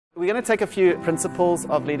We're going to take a few principles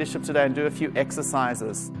of leadership today and do a few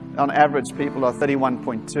exercises. On average, people are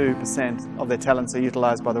 31.2% of their talents are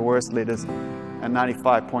utilized by the worst leaders and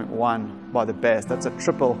 95.1% by the best. That's a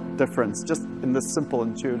triple difference just in this simple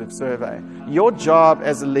intuitive survey. Your job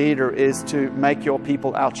as a leader is to make your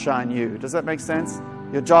people outshine you. Does that make sense?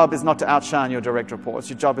 Your job is not to outshine your direct reports.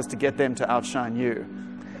 Your job is to get them to outshine you.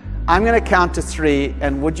 I'm going to count to 3,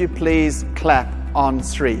 and would you please clap on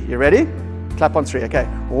 3? You ready? Clap on 3. Okay.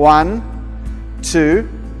 1, 2,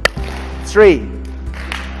 3.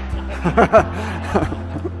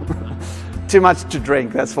 Too much to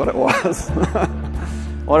drink, that's what it was.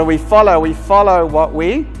 What do we follow? We follow what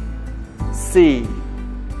we see,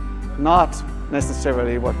 not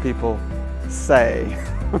necessarily what people say.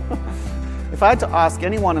 If I had to ask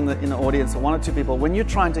anyone in the audience, or 1 or 2 people, when you're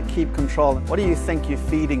trying to keep control, what do you think you're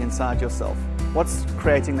feeding inside yourself? What's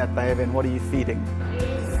creating that behavior, and what are you feeding?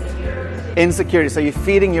 Insecurity. So you're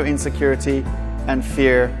feeding your insecurity and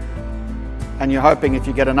fear, and you're hoping if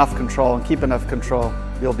you get enough control and keep enough control,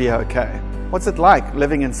 you'll be okay. What's it like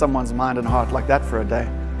living in someone's mind and heart like that for a day?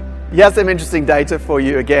 Here's some interesting data for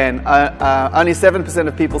you again. Only 7%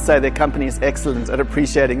 of people say their company is excellent at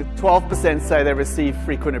appreciating. 12% say they receive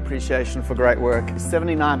frequent appreciation for great work.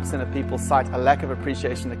 79% of people cite a lack of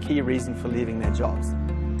appreciation a key reason for leaving their jobs.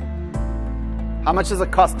 How much does it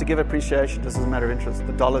cost to give appreciation? Just as a matter of interest,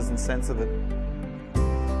 the dollars and cents of it.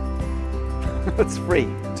 It's free.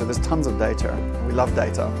 So there's tons of data. We love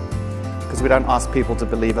data because we don't ask people to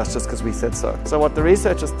believe us just because we said so. So what the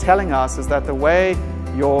research is telling us is that the way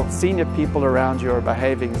your senior people around you are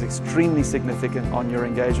behaving is extremely significant on your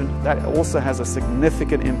engagement. That also has a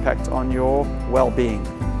significant impact on your well-being.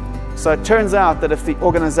 So it turns out that if the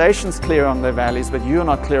organization's clear on their values, but you're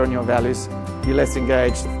not clear on your values, you're less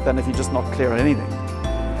engaged than if you're just not clear on anything.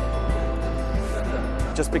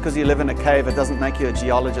 Just because you live in a cave, it doesn't make you a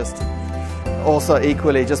geologist. Also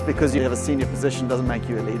equally, just because you have a senior position doesn't make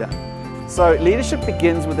you a leader. So leadership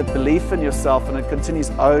begins with a belief in yourself, and it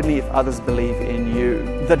continues only if others believe in you.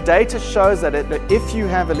 The data shows that if you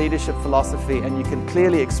have a leadership philosophy and you can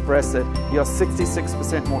clearly express it, you're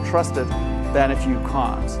 66% more trusted than if you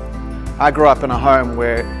can't. I grew up in a home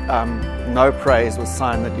where no praise was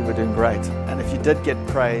sign that you were doing great. And if you did get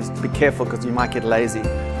praised, be careful because you might get lazy.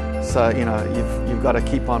 So, you've got to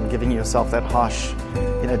keep on giving yourself that harsh,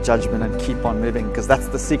 judgment and keep on moving, because that's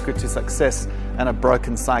the secret to success and a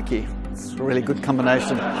broken psyche. It's a really good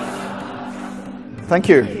combination. Thank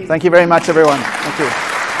you. Thank you very much, everyone. Thank you.